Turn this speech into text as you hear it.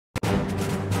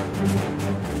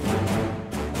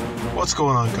What's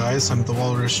going on, guys? I'm the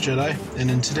Walrus Jedi, and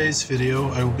in today's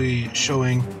video I will be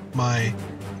showing my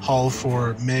haul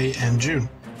for May and June.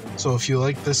 So if you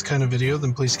like this kind of video,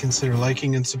 then please consider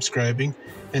liking and subscribing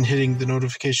and hitting the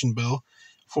notification bell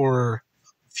for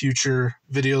future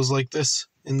videos like this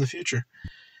in the future.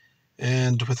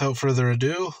 And without further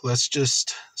ado, let's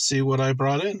just see what I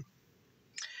brought in.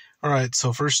 Alright,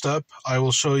 so first up, I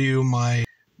will show you my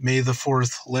May the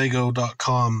 4th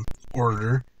Lego.com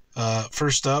order.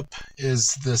 First up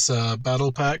is this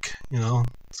battle pack. You know,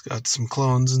 it's got some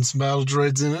clones and some battle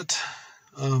droids in it.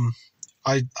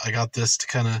 I got this to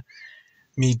kind of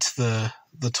meet the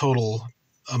total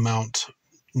amount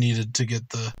needed to get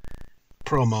the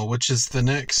promo, which is the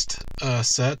next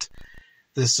set,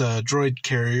 this droid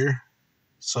carrier.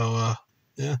 So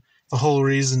yeah, the whole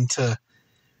reason to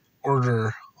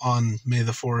order on May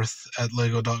the 4th at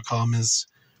Lego.com is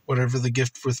whatever the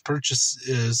gift with purchase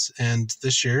is, and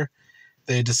this year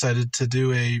they decided to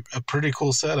do a pretty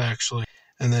cool set, actually.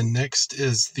 And then next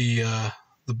is the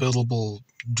buildable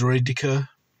droideka,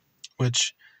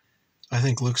 which I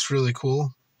think looks really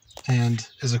cool and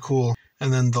is a cool.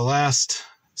 And then the last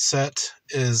set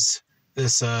is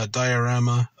this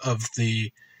diorama of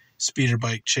the speeder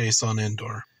bike chase on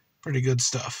Endor. Pretty good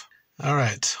stuff.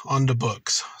 Alright, on to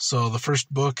books. So the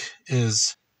first book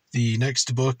is the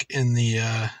next book in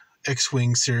the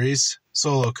X-Wing series,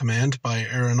 Solo Command by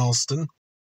Aaron Alston.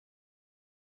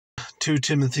 2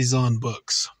 Timothy Zahn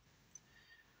books,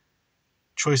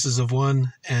 Choices of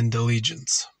One and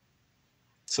Allegiance.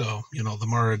 So, you know, the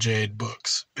Mara Jade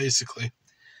books, basically.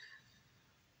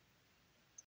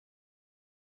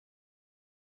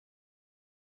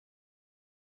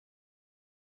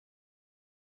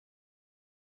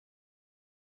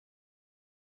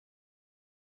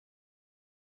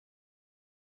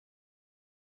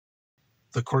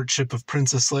 The Courtship of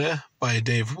Princess Leia by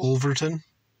Dave Wolverton,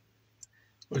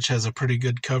 which has a pretty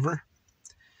good cover.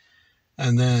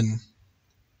 And then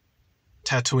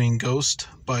Tatooine Ghost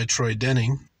by Troy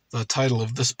Denning. The title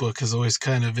of this book has always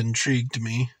kind of intrigued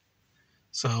me,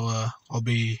 so I'll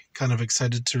be kind of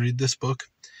excited to read this book.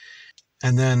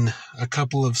 And then a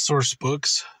couple of source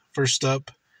books. First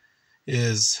up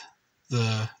is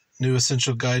the New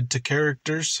Essential Guide to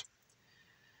Characters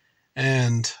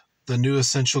and the New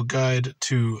Essential Guide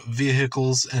to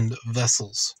Vehicles and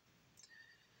Vessels.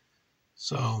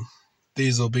 So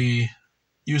these will be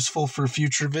useful for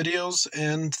future videos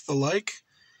and the like.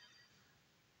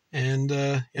 And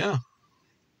yeah,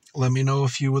 let me know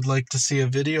if you would like to see a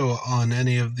video on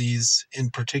any of these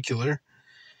in particular.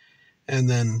 And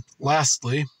then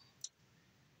lastly,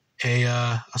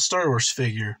 a Star Wars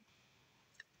figure,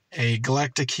 a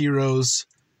Galactic Heroes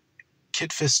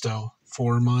Kit Fisto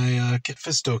for my Kit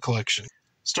Fisto collection.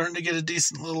 Starting to get a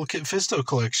decent little Kit Fisto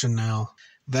collection now.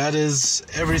 That is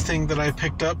everything that I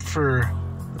picked up for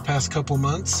the past couple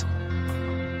months.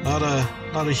 Not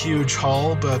a huge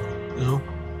haul, but you know,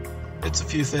 it's a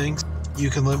few things. You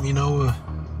can let me know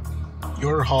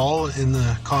your haul in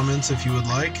the comments if you would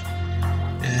like.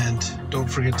 And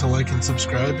don't forget to like and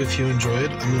subscribe if you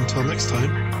enjoyed. And until next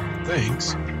time,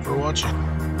 thanks for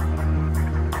watching.